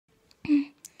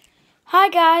Hi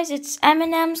guys, it's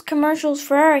M&M's Commercials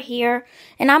Forever here,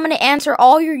 and I'm going to answer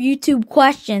all your YouTube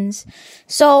questions.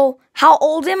 So, how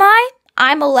old am I?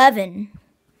 I'm 11,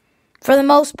 for the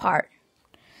most part.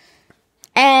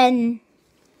 And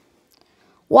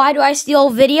why do I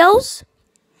steal videos?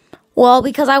 Well,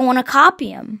 because I want to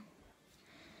copy them.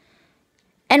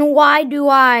 And why do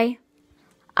I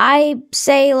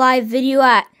say live video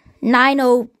at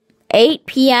 9:08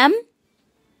 p.m.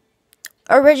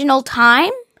 original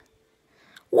time?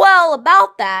 Well,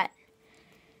 about that,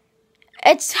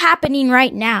 it's happening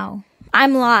right now.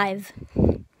 I'm live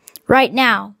right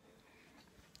now.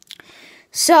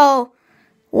 So,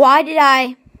 why did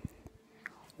I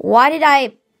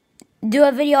do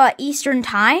a video at Eastern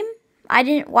time?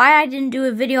 Why I didn't do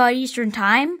a video at Eastern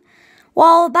time?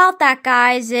 Well, about that,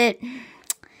 guys,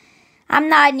 I'm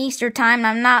not in Eastern time.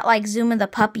 I'm not like Zuma the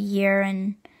puppy here,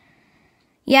 and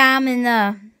yeah, I'm in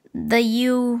the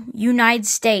United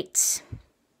States.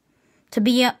 To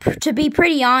be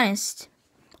pretty honest,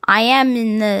 I am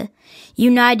in the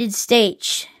United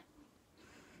States.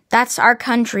 That's our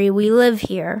country. We live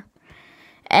here.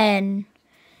 And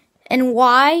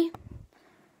why?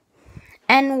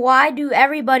 And why do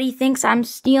everybody thinks I'm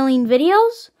stealing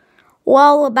videos?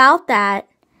 Well, about that,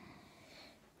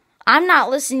 I'm not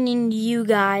listening to you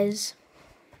guys.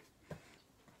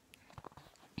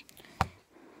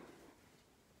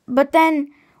 But then,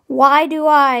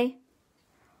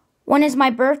 when is my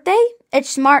birthday?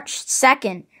 It's March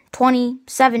 2nd,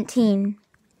 2017.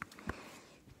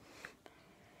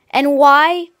 And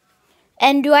why?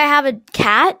 And do I have a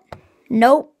cat?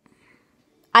 Nope.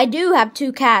 I do have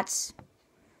 2 cats.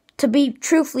 To be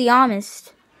truthfully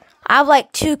honest, I have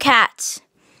like 2 cats.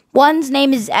 One's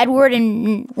name is Edward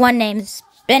and one name is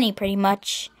Benny, pretty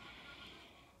much.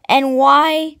 And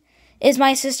why is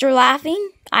my sister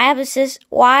laughing? I have a sister.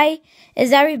 Why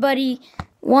is everybody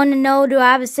want to know, do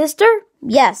I have a sister?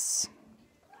 Yes.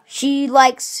 She's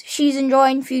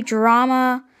enjoying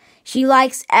Futurama. She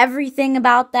likes everything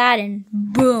about that, and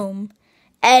boom.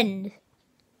 End.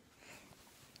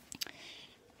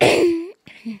 And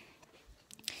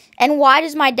why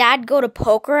does my dad go to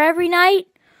poker every night?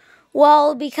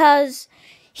 Well, because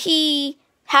he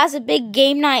has a big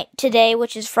game night today,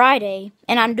 which is Friday,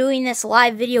 and I'm doing this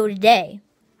live video today.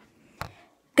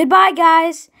 Goodbye,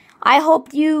 guys. I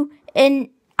hope you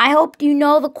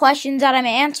know the questions that I'm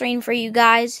answering for you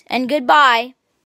guys, and goodbye.